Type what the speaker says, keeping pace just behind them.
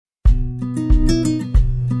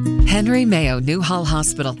Henry Mayo Newhall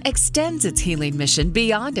Hospital extends its healing mission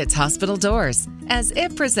beyond its hospital doors as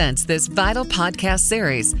it presents this vital podcast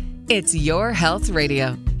series. It's Your Health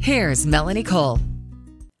Radio. Here's Melanie Cole.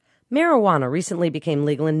 Marijuana recently became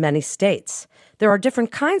legal in many states. There are different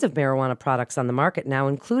kinds of marijuana products on the market now,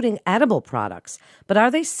 including edible products. But are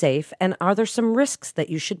they safe, and are there some risks that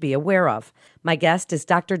you should be aware of? My guest is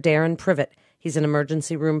Dr. Darren Privet. He's an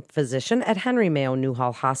emergency room physician at Henry Mayo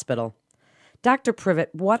Newhall Hospital. Dr.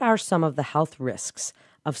 Privet, what are some of the health risks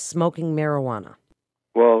of smoking marijuana?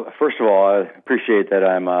 Well, first of all, I appreciate that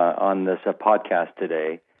I'm on this podcast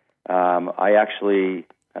today. I actually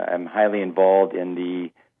am highly involved in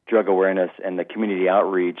the drug awareness and the community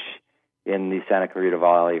outreach in the Santa Clarita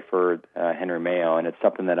Valley for Henry Mayo, and it's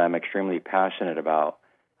something that I'm extremely passionate about.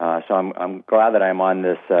 So I'm glad that I'm on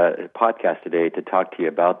this podcast today to talk to you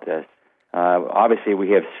about this. Obviously,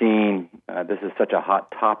 we have seen this is such a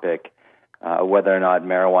hot topic, whether or not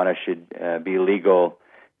marijuana should be legal,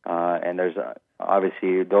 and there's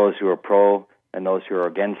obviously those who are pro and those who are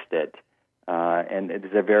against it, and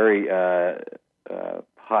it's a very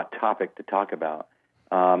hot topic to talk about,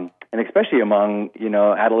 and especially among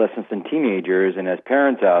adolescents and teenagers, and as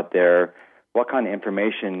parents out there, what kind of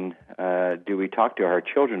information do we talk to our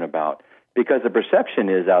children about? Because the perception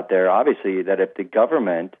is out there, obviously, that if the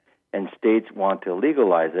government and states want to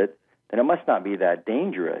legalize it, then it must not be that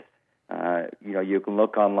dangerous. You can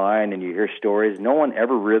look online and you hear stories. No one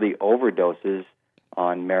ever really overdoses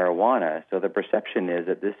on marijuana. So the perception is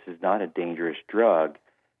that this is not a dangerous drug,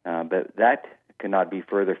 but that cannot be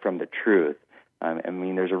further from the truth.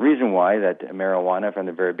 There's a reason why that marijuana from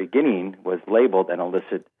the very beginning was labeled an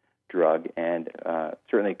illicit drug and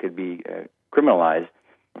certainly could be criminalized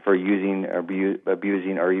for using,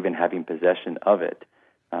 abusing, or even having possession of it.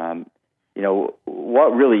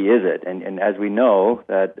 What really is it? And as we know,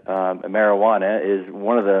 that marijuana is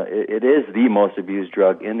it is the most abused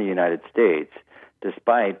drug in the United States,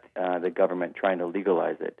 despite the government trying to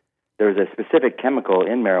legalize it. There's a specific chemical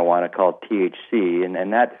in marijuana called THC,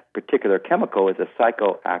 and that particular chemical is a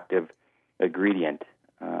psychoactive ingredient.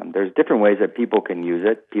 There's different ways that people can use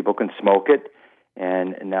it. People can smoke it,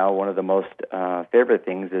 and now one of the most favorite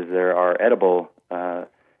things is there are edible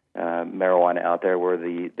marijuana out there where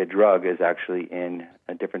the drug is actually in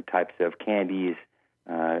different types of candies,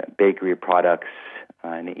 bakery products,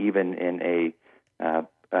 and even in a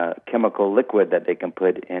chemical liquid that they can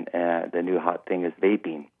put in. The new hot thing is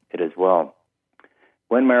vaping it as well.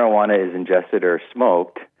 When marijuana is ingested or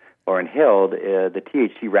smoked or inhaled, the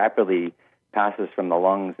THC rapidly passes from the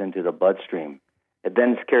lungs into the bloodstream. It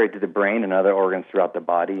then is carried to the brain and other organs throughout the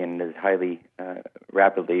body and is highly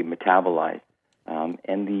rapidly metabolized.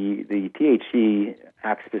 And the THC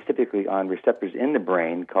acts specifically on receptors in the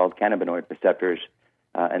brain called cannabinoid receptors,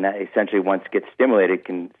 and that essentially, once it gets stimulated,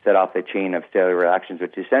 can set off a chain of cellular reactions,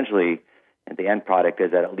 which essentially, the end product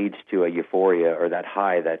is that it leads to a euphoria or that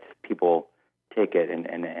high that people take it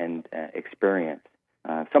and experience.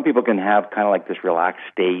 Some people can have kind of like this relaxed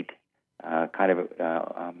state, kind of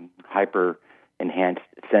hyper enhanced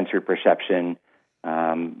sensory perception.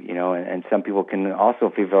 And some people can also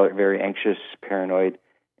feel very, very anxious, paranoid,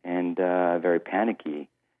 and very panicky.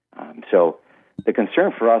 So the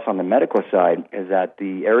concern for us on the medical side is that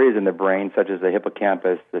the areas in the brain, such as the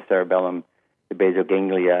hippocampus, the cerebellum, the basal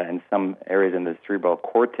ganglia, and some areas in the cerebral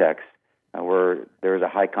cortex, where there is a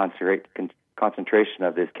high concentration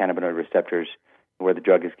of these cannabinoid receptors, where the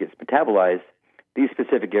drug gets metabolized, these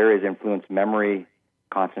specific areas influence memory,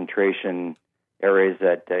 concentration, areas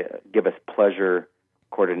that give us pleasure,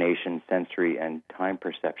 coordination, sensory, and time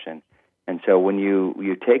perception. And so when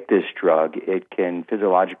you take this drug, it can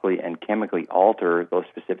physiologically and chemically alter those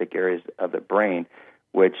specific areas of the brain,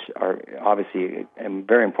 which are obviously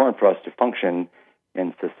very important for us to function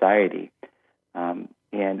in society. And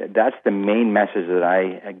that's the main message that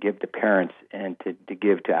I give to parents and to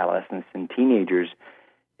give to adolescents and teenagers,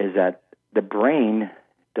 is that the brain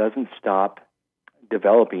doesn't stop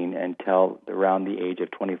developing until around the age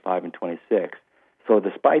of 25 and 26. So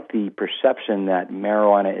despite the perception that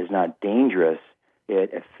marijuana is not dangerous,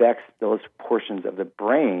 it affects those portions of the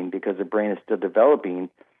brain, because the brain is still developing,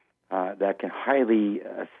 that can highly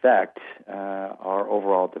affect our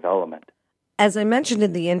overall development. As I mentioned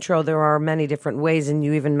in the intro, there are many different ways, and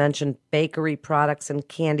you even mentioned bakery products and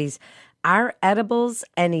candies. Are edibles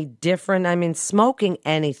any different? Smoking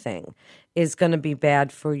anything is going to be bad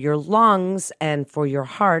for your lungs and for your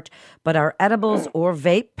heart, but are edibles or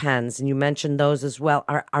vape pens, and you mentioned those as well,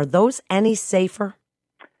 are those any safer?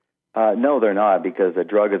 No, they're not, because a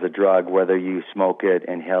drug is a drug, whether you smoke it,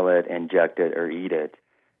 inhale it, inject it, or eat it.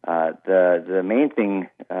 The main thing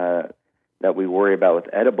that we worry about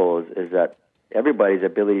with edibles is that everybody's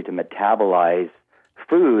ability to metabolize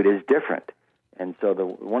food is different. And so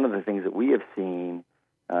one of the things that we have seen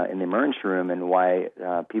in the emergency room and why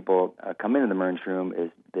people come into the emergency room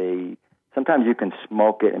is sometimes you can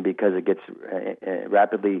smoke it, and because it gets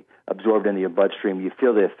rapidly absorbed into your bloodstream, you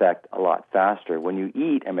feel the effect a lot faster. When you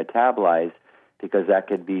eat and metabolize, because that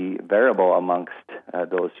could be variable amongst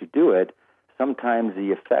those who do it, sometimes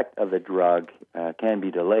the effect of the drug can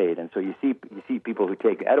be delayed. And so you see people who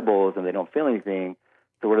take edibles and they don't feel anything.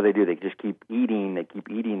 So what do? They just keep eating,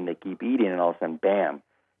 and all of a sudden, bam!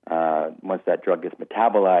 Once that drug gets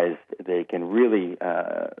metabolized, they can really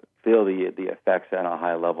feel the effects on a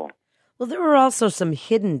high level. Well, there are also some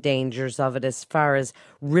hidden dangers of it as far as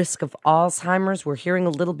risk of Alzheimer's. We're hearing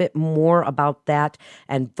a little bit more about that,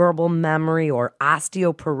 and verbal memory or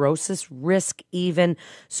osteoporosis risk even.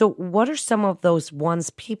 So what are some of those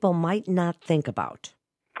ones people might not think about?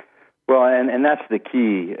 Well, and that's the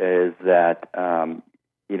key, is that,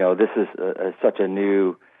 this is such a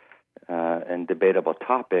new and debatable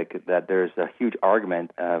topic that there's a huge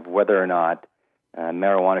argument of whether or not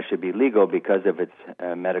marijuana should be legal because of its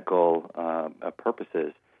medical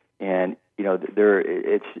purposes, and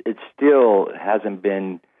it still hasn't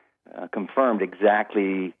been confirmed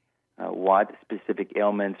exactly what specific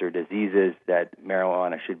ailments or diseases that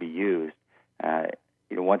marijuana should be used.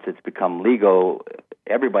 Once it's become legal,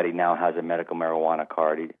 everybody now has a medical marijuana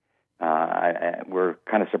card. We're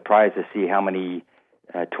kind of surprised to see how many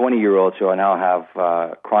 20-year-olds who now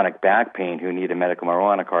have chronic back pain who need a medical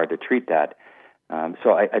marijuana card to treat that.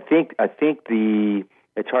 So I think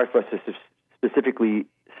it's hard for us to specifically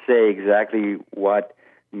say exactly what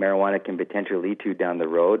marijuana can potentially lead to down the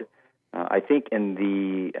road. I think in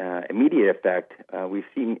the immediate effect, we've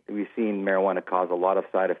seen marijuana cause a lot of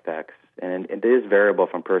side effects, and it is variable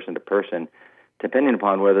from person to person, depending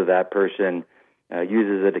upon whether that person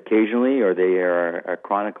uses it occasionally or they are a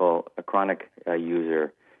chronic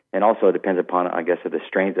user, and also it depends upon, I guess, the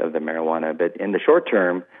strength of the marijuana. But in the short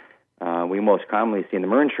term, we most commonly see in the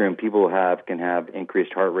emergency room, people can have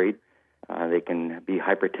increased heart rate. They can be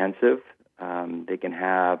hypertensive. They can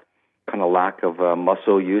have kind of lack of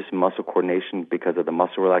muscle use, muscle coordination because of the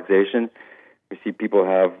muscle relaxation. We see people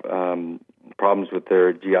have problems with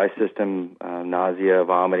their GI system, nausea,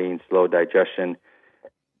 vomiting, slow digestion.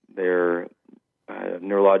 Their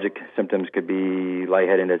neurologic symptoms could be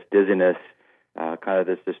lightheadedness, dizziness, kind of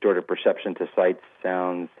this distorted perception to sights,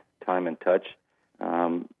 sounds, time, and touch.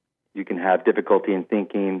 You can have difficulty in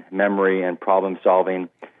thinking, memory, and problem solving.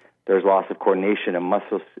 There's loss of coordination and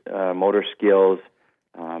muscle motor skills,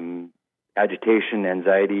 agitation,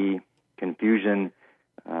 anxiety, confusion,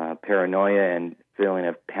 paranoia, and feeling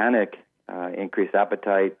of panic, increased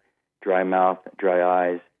appetite, dry mouth, dry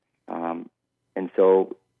eyes. And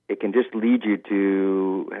so it can just lead you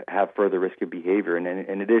to have further risky behavior. And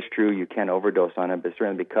it is true you can overdose on it, but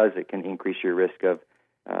certainly because it can increase your risk of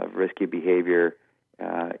risky behavior,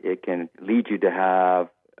 it can lead you to have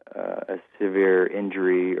a severe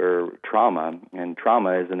injury or trauma, and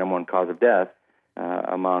trauma is the number one cause of death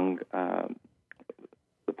among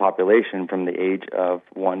the population from the age of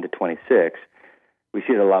 1 to 26. We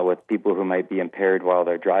see it a lot with people who might be impaired while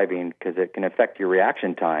they're driving because it can affect your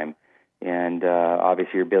reaction time and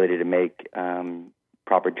obviously your ability to make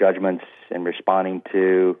proper judgments in responding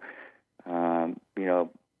to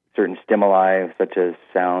certain stimuli such as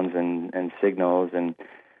sounds and signals, and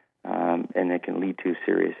it can lead to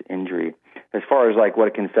serious injury. As far as like what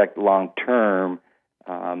it can affect long term,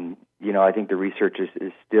 I think the research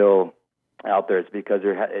is still out there. It's because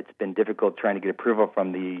it's been difficult trying to get approval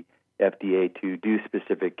from the FDA to do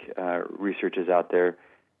specific researches out there.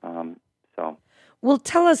 Well,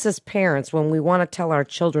 tell us as parents, when we want to tell our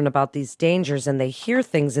children about these dangers and they hear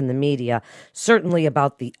things in the media, certainly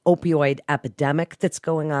about the opioid epidemic that's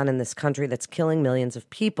going on in this country that's killing millions of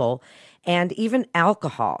people, and even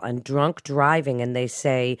alcohol and drunk driving, and they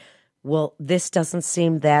say, well, this doesn't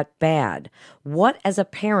seem that bad. What, as a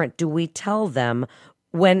parent, do we tell them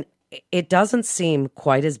when it doesn't seem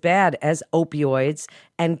quite as bad as opioids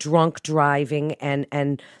and drunk driving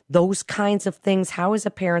and those kinds of things? How is a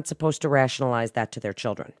parent supposed to rationalize that to their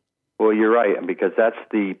children? Well, you're right, because that's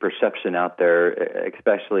the perception out there,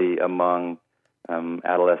 especially among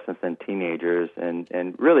adolescents and teenagers,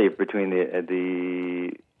 and really between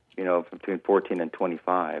between 14 and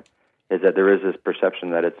 25, is that there is this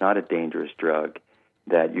perception that it's not a dangerous drug,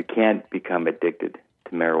 that you can't become addicted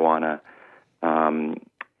to marijuana.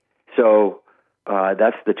 So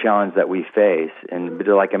that's the challenge that we face. And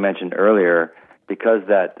like I mentioned earlier, because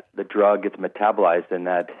that the drug gets metabolized in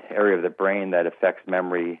that area of the brain that affects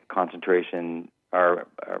memory, concentration, our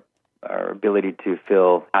ability to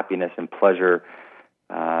feel happiness and pleasure,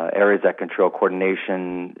 areas that control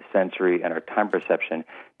coordination, sensory, and our time perception,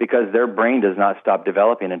 because their brain does not stop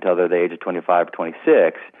developing until they're the age of 25 or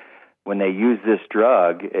 26. When they use this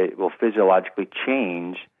drug, it will physiologically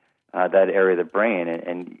change that area of the brain.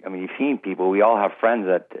 And I mean, you've seen people, we all have friends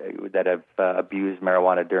that have abused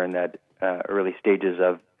marijuana during that early stages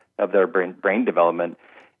of their brain development.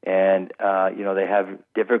 And, they have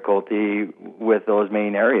difficulty with those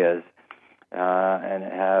main areas and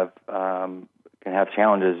can have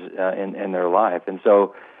challenges in their life. And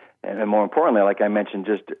so, and more importantly, like I mentioned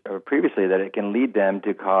just previously, that it can lead them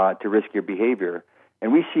to riskier behavior.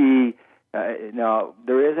 And we see, now,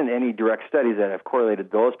 there isn't any direct studies that have correlated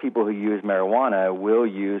those people who use marijuana will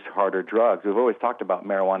use harder drugs. We've always talked about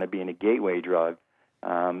marijuana being a gateway drug.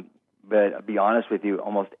 But I'll be honest with you,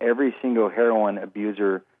 almost every single heroin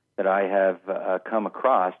abuser that I have come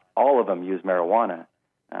across, all of them use marijuana.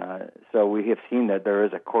 So we have seen that there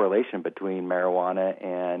is a correlation between marijuana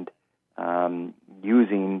and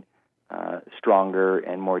using stronger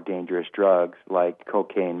and more dangerous drugs like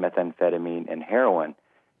cocaine, methamphetamine, and heroin.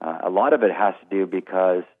 A lot of it has to do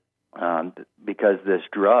because this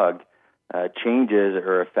drug changes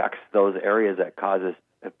or affects those areas that causes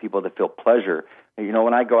people to feel pleasure.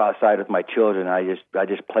 When I go outside with my children, I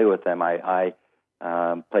just play with them. I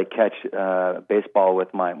play catch baseball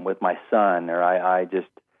with my son, or I just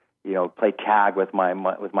play tag with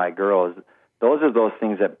my girls. Those are those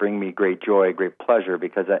things that bring me great joy, great pleasure,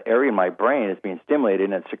 because that area in my brain is being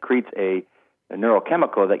stimulated and it secretes a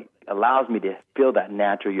neurochemical that allows me to feel that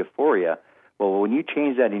natural euphoria. Well, when you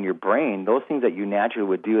change that in your brain, those things that you naturally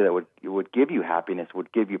would do that would give you happiness,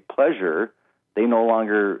 would give you pleasure, they no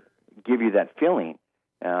longer give you that feeling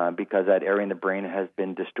because that area in the brain has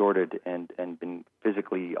been distorted and been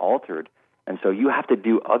physically altered. And so you have to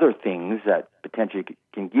do other things that potentially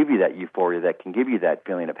can give you that euphoria, that can give you that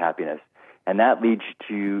feeling of happiness. And that leads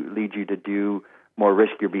you to do more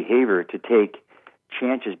riskier behavior, to take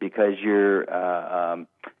chances, because your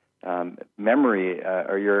memory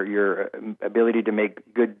or your ability to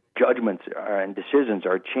make good judgments and decisions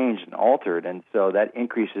are changed and altered. And so that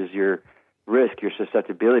increases your risk, your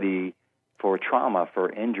susceptibility for trauma,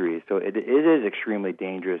 for injury. So it is extremely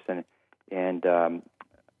dangerous, and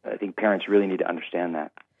I think parents really need to understand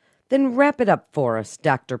that. Then wrap it up for us,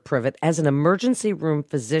 Dr. Privett. As an emergency room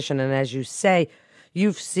physician, and as you say,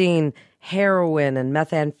 you've seen heroin and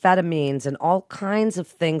methamphetamines and all kinds of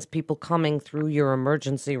things, people coming through your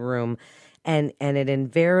emergency room, and it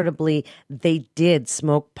invariably, they did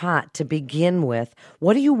smoke pot to begin with.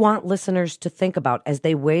 What do you want listeners to think about as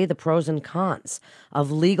they weigh the pros and cons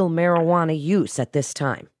of legal marijuana use at this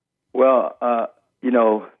time? Well,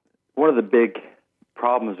 one of the big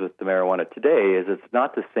problems with the marijuana today is it's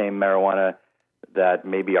not the same marijuana that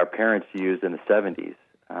maybe our parents used in the 70s.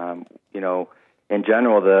 In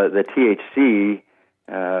general, the THC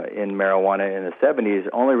in marijuana in the 70s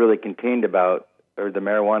only really contained about, or the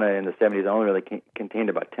marijuana in the 70s only really contained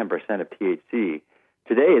about 10% of THC.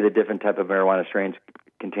 Today, the different type of marijuana strains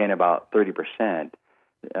contain about 30%,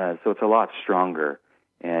 so it's a lot stronger.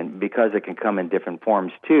 And because it can come in different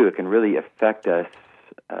forms too, it can really affect us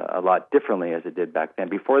a lot differently as it did back then.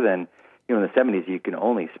 Before then, in the 70s, you can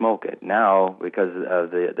only smoke it. Now, because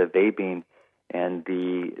of the vaping and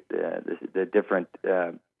the different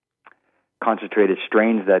concentrated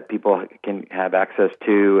strains that people can have access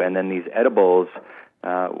to, and then these edibles,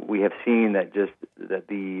 we have seen that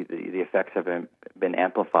the effects have been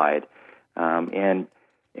amplified, and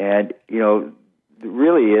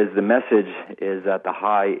really is the message is that the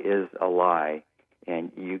high is a lie,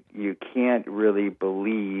 and you can't really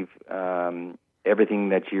believe everything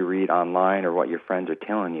that you read online or what your friends are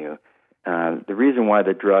telling you. The reason why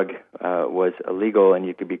the drug was illegal and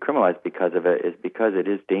you could be criminalized because of it is because it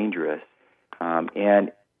is dangerous.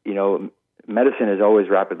 Medicine is always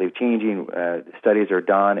rapidly changing. Studies are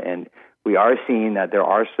done, and we are seeing that there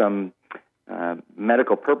are some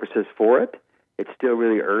medical purposes for it. It's still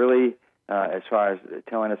really early as far as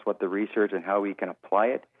telling us what the research and how we can apply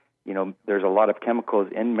it. There's a lot of chemicals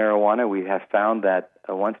in marijuana. We have found that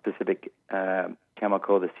one specific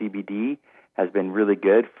chemical, the CBD, has been really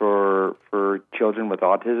good for children with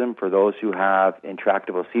autism, for those who have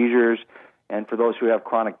intractable seizures, and for those who have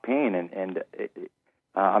chronic pain. And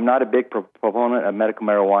I'm not a big proponent of medical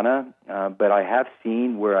marijuana, but I have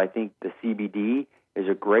seen where I think the CBD is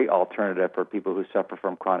a great alternative for people who suffer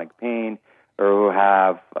from chronic pain or who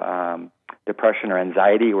have depression or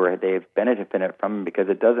anxiety, where they've benefited from it because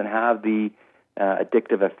it doesn't have the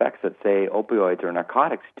addictive effects that, say, opioids or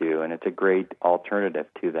narcotics do, and it's a great alternative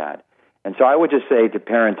to that. And so I would just say to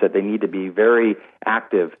parents that they need to be very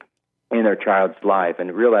active in their child's life,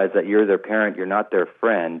 and realize that you're their parent, you're not their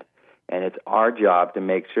friend, and it's our job to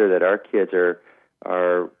make sure that our kids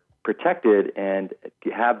are protected and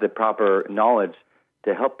have the proper knowledge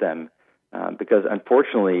to help them. Because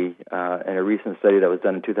unfortunately, in a recent study that was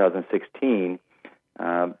done in 2016,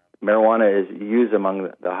 marijuana is used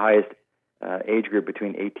among the highest age group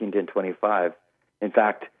between 18 and 25. In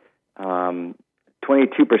fact, 22%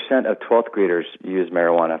 of 12th graders use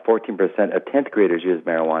marijuana, 14% of 10th graders use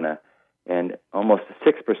marijuana, and almost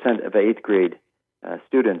 6% of 8th grade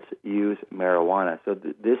students use marijuana. So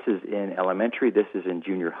this is in elementary, this is in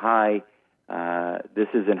junior high, this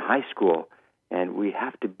is in high school, and we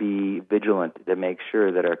have to be vigilant to make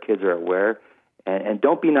sure that our kids are aware, and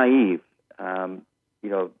don't be naive.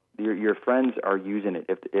 Your friends are using it.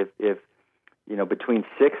 If between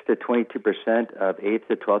 6 to 22% of 8th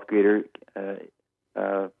to 12th grader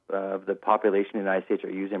of the population in the United States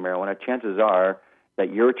are using marijuana, chances are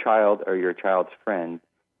that your child or your child's friend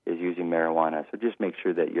is using marijuana. So just make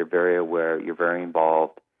sure that you're very aware, you're very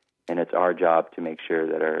involved, and it's our job to make sure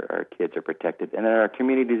that our kids are protected and that our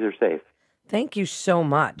communities are safe. Thank you so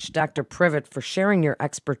much, Dr. Privett, for sharing your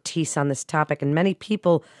expertise on this topic. And many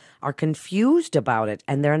people are confused about it,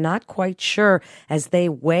 and they're not quite sure as they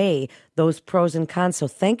weigh those pros and cons. So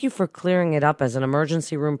thank you for clearing it up as an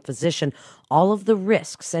emergency room physician, all of the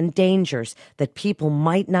risks and dangers that people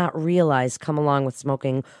might not realize come along with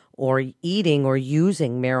smoking or eating or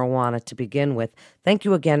using marijuana to begin with. Thank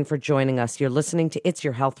you again for joining us. You're listening to It's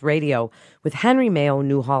Your Health Radio with Henry Mayo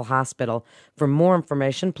Newhall Hospital. For more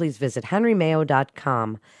information, please visit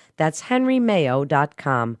henrymayo.com. That's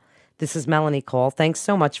henrymayo.com. This is Melanie Cole. Thanks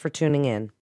so much for tuning in.